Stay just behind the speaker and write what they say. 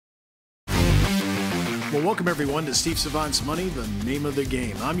Well, welcome everyone to Steve Savant's Money, the name of the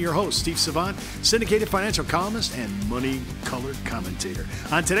game. I'm your host, Steve Savant, syndicated financial columnist and money-colored commentator.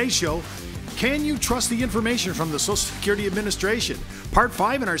 On today's show, can you trust the information from the Social Security Administration? Part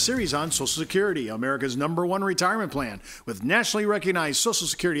 5 in our series on Social Security, America's #1 retirement plan, with nationally recognized Social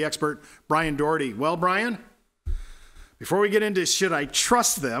Security expert Brian Doherty. Well, Brian, before we get into should I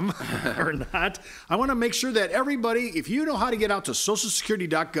trust them or not, I want to make sure that everybody, if you know how to get out to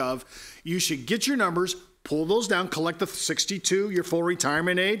socialsecurity.gov, you should get your numbers, pull those down, collect the 62, your full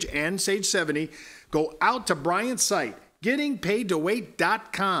retirement age, and age 70. Go out to Brian's site,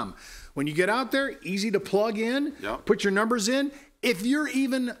 gettingpaidtowait.com. When you get out there, easy to plug in, put your numbers in. If you're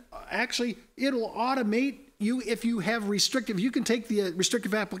even, actually, it'll automate you if you have restrictive. You can take the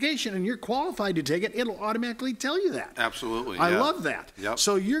restrictive application and you're qualified to take it. It'll automatically tell you that. Absolutely. I love that. Yep.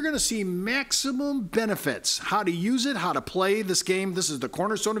 So you're going to see maximum benefits, how to use it, how to play this game. This is the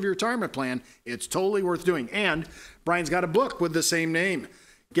cornerstone of your retirement plan. It's totally worth doing. And Brian's got a book with the same name,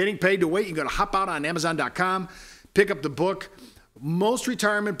 Getting Paid to Wait. You got to hop out on Amazon.com, pick up the book. Most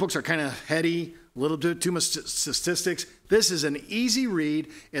retirement books are kind of heady, a little bit too much statistics. This is an easy read.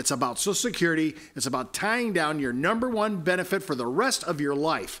 It's about Social Security. It's about tying down your #1 benefit for the rest of your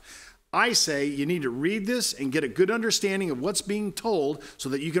life. I say you need to read this and get a good understanding of what's being told so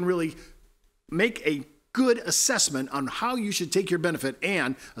that you can really make a good assessment on how you should take your benefit,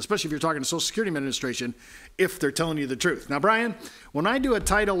 and especially if you're talking to Social Security Administration, if they're telling you the truth. Now, Brian, when I do a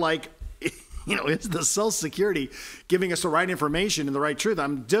title like, is the Social Security giving us the right information and the right truth?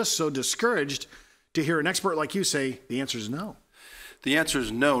 I'm just so discouraged to hear an expert like you say the answer is no. The answer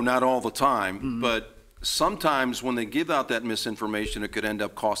is no, not all the time, but sometimes when they give out that misinformation, it could end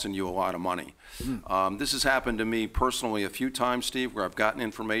up costing you a lot of money. This has happened to me personally a few times, Steve, where I've gotten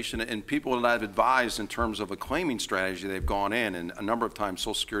information and people that I've advised in terms of a claiming strategy, they've gone in, and a number of times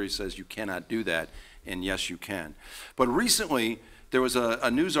Social Security says you cannot do that, and yes, you can. But recently, there was a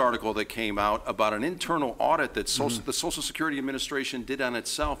news article that came out about an internal audit that the Social Security Administration did on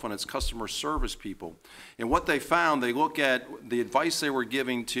itself, on its customer service people. And what they found, they look at the advice they were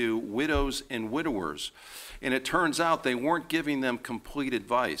giving to widows and widowers. And it turns out they weren't giving them complete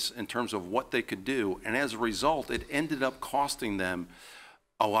advice in terms of what they could do. And as a result, it ended up costing them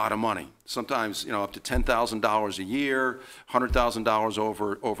a lot of money. Sometimes, up to $10,000 a year,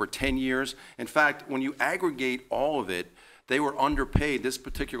 $100,000 over 10 years. In fact, when you aggregate all of it, they were underpaid this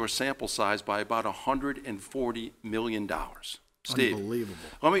particular sample size by about $140 million. Steve, unbelievable.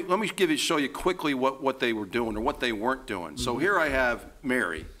 Let me show you quickly what they were doing or what they weren't doing. So here I have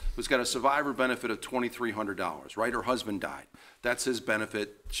Mary, who's got a survivor benefit of $2,300, right? Her husband died. That's his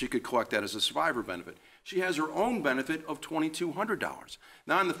benefit. She could collect that as a survivor benefit. She has her own benefit of $2,200.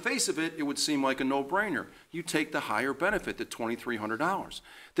 Now, on the face of it, it would seem like a no-brainer. You take the higher benefit, the $2,300.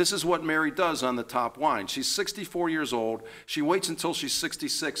 This is what Mary does on the top line. She's 64 years old. She waits until she's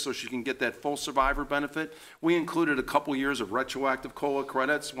 66 so she can get that full survivor benefit. We included a couple years of retroactive COLA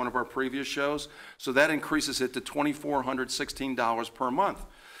credits, one of our previous shows, so that increases it to $2,416 per month.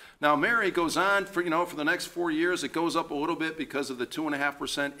 Now, Mary goes on for the next 4 years. It goes up a little bit because of the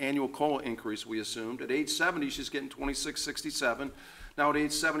 2.5% annual COLA increase we assumed. At age 70, she's getting $2,667. Now, at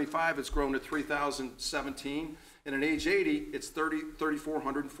age 75, it's grown to $3,017. And at age 80, it's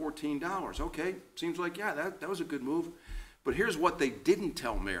 $3,414. Okay, seems like, that was a good move. But here's what they didn't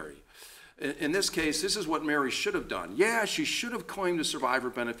tell Mary. In this case, this is what Mary should have done. Yeah, she should have claimed a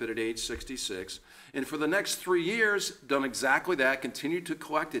survivor benefit at age 66, and for the next 3 years, done exactly that, continued to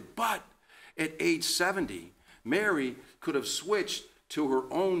collect it. But at age 70, Mary could have switched to her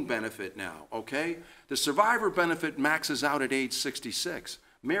own benefit now, okay? The survivor benefit maxes out at age 66.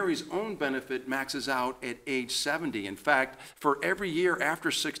 Mary's own benefit maxes out at age 70. In fact, for every year after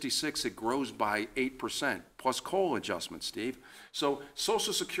 66, it grows by 8%, plus COLA adjustments, Steve. So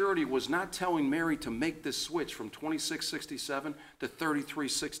Social Security was not telling Mary to make this switch from $2,667 to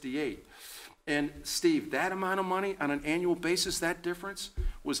 $3,368. And Steve, that amount of money on an annual basis, that difference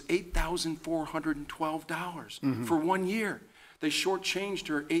was $8,412 for 1 year. They shortchanged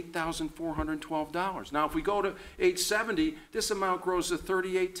her $8,412. Now, if we go to age 70, this amount grows to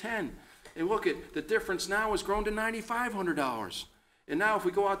 $3,810. And look at the difference now has grown to $9,500. And now if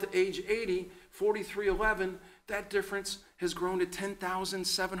we go out to age 80, $4,311, that difference has grown to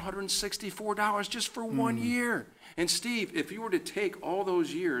 $10,764 just for 1 year. And Steve, if you were to take all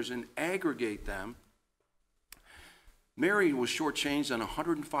those years and aggregate them, Mary was shortchanged on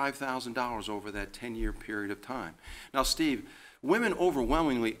 $105,000 over that 10-year period of time. Now, Steve, women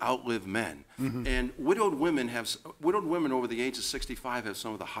overwhelmingly outlive men. And widowed women over the age of 65 have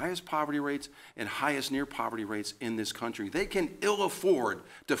some of the highest poverty rates and highest near poverty rates in this country. They can ill afford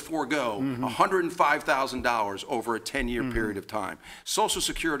to forego $105,000 over a 10-year period of time. Social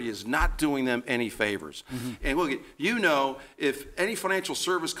Security is not doing them any favors. And look, you know, if any financial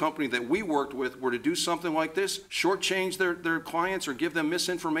service company that we worked with were to do something like this, shortchange their clients or give them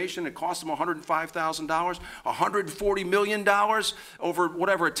misinformation, it costs them $105,000, $140 million over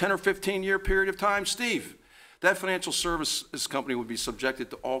whatever, a 10 or 15-year period of time, Steve, that financial services company would be subjected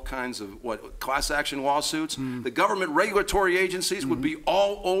to all kinds of class action lawsuits. The government regulatory agencies would be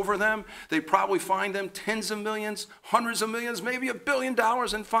all over them. They'd probably fine them tens of millions, hundreds of millions, maybe $1 billion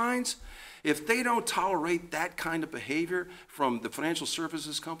in fines. If they don't tolerate that kind of behavior from the financial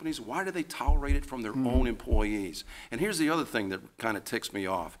services companies, why do they tolerate it from their own employees? And here's the other thing that kind of ticks me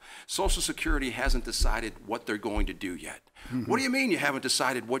off. Social Security hasn't decided what they're going to do yet. What do you mean you haven't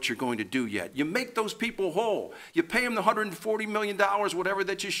decided what you're going to do yet? You make those people whole. You pay them the $140 million, whatever,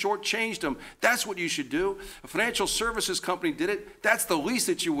 that you shortchanged them. That's what you should do. A financial services company did it. That's the least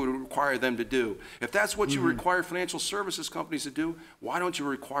that you would require them to do. If that's what you require financial services companies to do, why don't you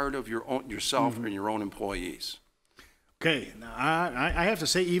require it of yourself and your own employees? Okay, now I have to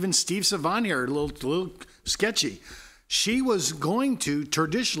say, even Steve Savant here, a little sketchy. She was going to,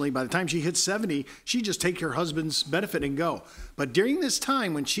 traditionally, by the time she hit 70, she'd just take her husband's benefit and go. But during this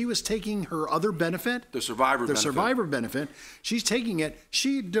time, when she was taking her other benefit, the survivor benefit, she's taking it,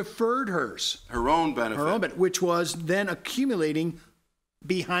 she deferred hers. Her own benefit. Which was then accumulating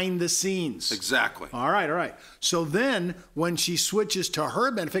behind the scenes. Exactly. All right. So then, when she switches to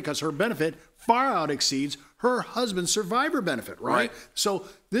her benefit, because her benefit far out exceeds her husband's survivor benefit, right? So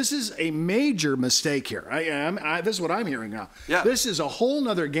this is a major mistake here. This is what I'm hearing now. Yeah. This is a whole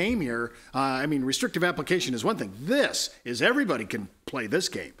nother game here. I mean, restrictive application is one thing. This is everybody can play this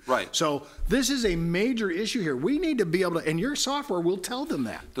game. Right. So this is a major issue here. We need to be able to, and your software will tell them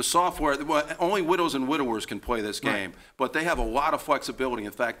that. The software, well, only widows and widowers can play this game, but they have a lot of flexibility.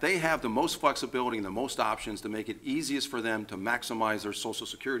 In fact, they have the most flexibility and the most options to make it easiest for them to maximize their Social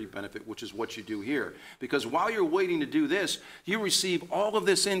Security benefit, which is what you do here. Because while you're waiting to do this, you receive all of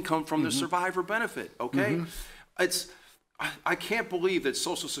this income from the survivor benefit, okay? I can't believe that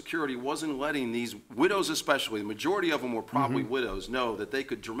Social Security wasn't letting these widows, especially, the majority of them were probably widows, know that they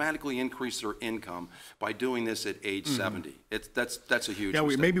could dramatically increase their income by doing this at age 70. That's a huge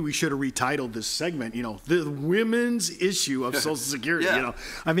mistake. Maybe we should have retitled this segment, the women's issue of Social Security, I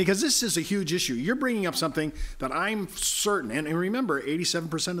mean, because this is a huge issue. You're bringing up something that I'm certain, and remember,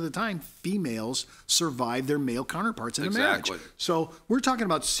 87% of the time, females survive their male counterparts in a marriage. So we're talking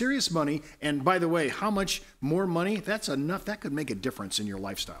about serious money, and by the way, how much more money? That's enough. That could make a difference in your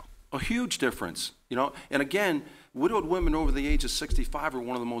lifestyle. A huge difference, And again, widowed women over the age of 65 are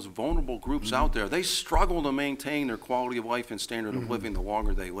one of the most vulnerable groups out there. They struggle to maintain their quality of life and standard of living the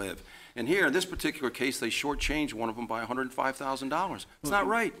longer they live. And here, in this particular case, they shortchanged one of them by $105,000. It's not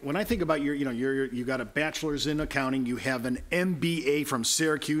right. When I think about you got a bachelor's in accounting, you have an MBA from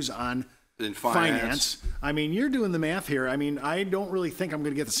Syracuse on in finance. I mean, you're doing the math here. I mean, I don't really think I'm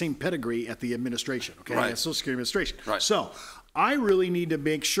going to get the same pedigree at the administration, okay? At Social Security Administration. So I really need to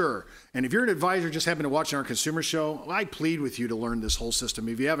make sure, and if you're an advisor just happen to watch our consumer show, I plead with you to learn this whole system.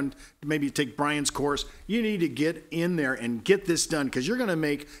 If you haven't, maybe take Brian's course, you need to get in there and get this done, because you're going to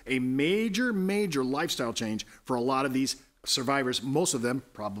make a major, major lifestyle change for a lot of these survivors, most of them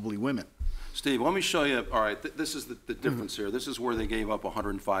probably women. Steve, let me show you. All right, this is the difference here. This is where they gave up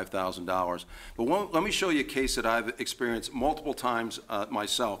 $105,000. But let me show you a case that I've experienced multiple times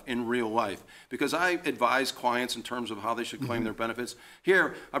myself in real life, because I advise clients in terms of how they should claim their benefits.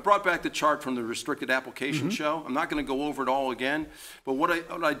 Here, I brought back the chart from the restricted application show. I'm not going to go over it all again, but what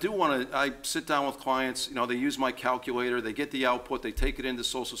I do want to, I sit down with clients, they use my calculator, they get the output, they take it into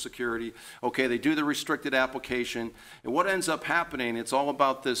Social Security, okay, they do the restricted application, and what ends up happening, it's all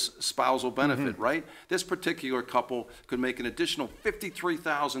about this spousal benefit, right? This particular couple could make an additional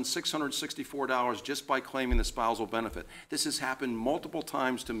 $53,664 just by claiming the spousal benefit. This has happened multiple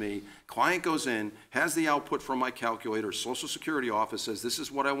times to me. Client goes in, has the output from my calculator, Social Security office says, this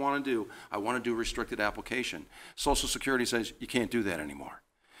is what I want to do. I want to do restricted application. Social Security says, you can't do that anymore.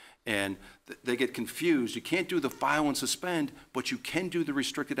 And they get confused. You can't do the file and suspend, but you can do the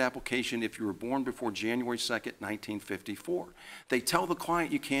restricted application if you were born before January 2nd, 1954. They tell the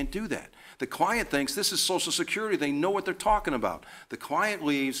client you can't do that. The client thinks this is Social Security. They know what they're talking about. The client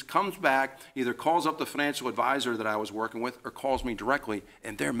leaves, comes back, either calls up the financial advisor that I was working with or calls me directly,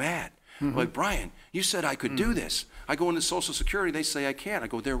 and they're mad. Like, Brian, you said I could do this. I go into Social Security, they say I can't. I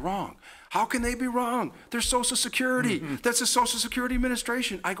go, they're wrong. How can they be wrong? They're Social Security. That's the Social Security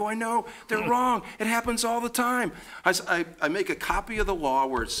Administration. I go, I know, they're wrong. It happens all the time. I make a copy of the law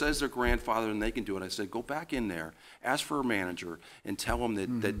where it says they're grandfathered and they can do it. I said, go back in there, ask for a manager, and tell them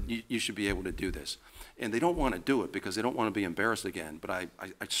that you should be able to do this. And they don't want to do it because they don't want to be embarrassed again. But I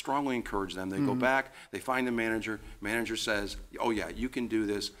strongly encourage them. They go back, they find the manager. Manager says, oh yeah, you can do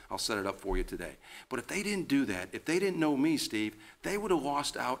this. I'll set it up for you today. But if they didn't do that, if they didn't know me, Steve, they would have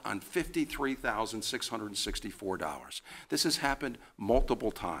lost out on $53,664. This has happened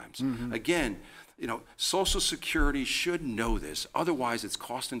multiple times. Again, you know, Social Security should know this. Otherwise, it's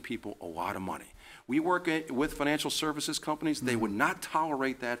costing people a lot of money. We work with financial services companies. They would not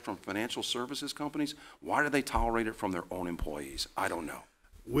tolerate that from financial services companies. Why do they tolerate it from their own employees? I don't know.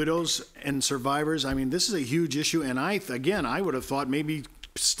 Widows and survivors, I mean, this is a huge issue. And I would have thought maybe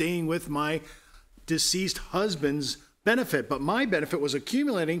staying with my deceased husband's benefit, but my benefit was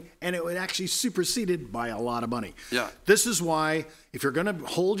accumulating and it was actually superseded by a lot of money. Yeah. This is why if you're going to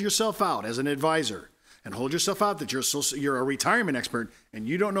hold yourself out as an advisor and hold yourself out that you're a retirement expert and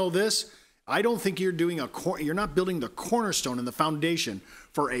you don't know this, I don't think you're not building the cornerstone and the foundation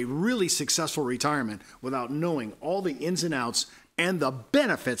for a really successful retirement without knowing all the ins and outs and the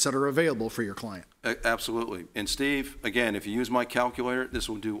benefits that are available for your client. Absolutely. And Steve, again, if you use my calculator, this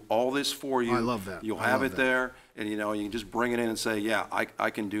will do all this for you. I love that. You'll have it there, and you know, you can just bring it in and say, yeah, I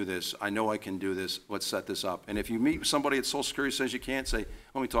can do this. I know I can do this. Let's set this up. And if you meet somebody at Social Security says you can't, say,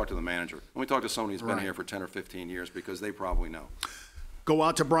 let me talk to the manager. Let me talk to somebody who's been here for 10 or 15 years because they probably know. Go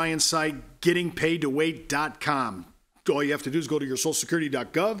out to Brian's site, gettingpaidtowait.com. All you have to do is go to your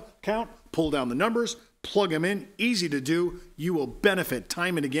socialsecurity.gov account, pull down the numbers, plug them in, easy to do. You will benefit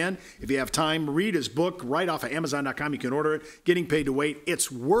time and again. If you have time, read his book right off of Amazon.com. You can order it, Getting Paid to Wait.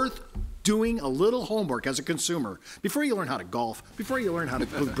 It's worth doing a little homework as a consumer. Before you learn how to golf, before you learn how to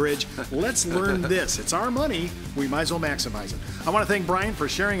bridge, let's learn this. It's our money. We might as well maximize it. I want to thank Brian for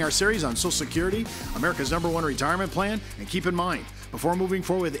sharing our series on Social Security, America's #1 retirement plan. And keep in mind, before moving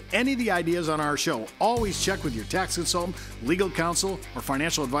forward with any of the ideas on our show, always check with your tax consultant, legal counsel, or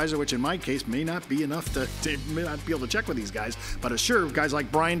financial advisor, which in my case may not be enough may not be able to check with these guys, but assure guys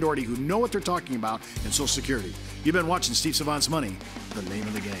like Brian Doherty who know what they're talking about in Social Security. You've been watching Steve Savant's Money, the name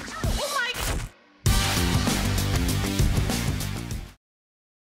of the game.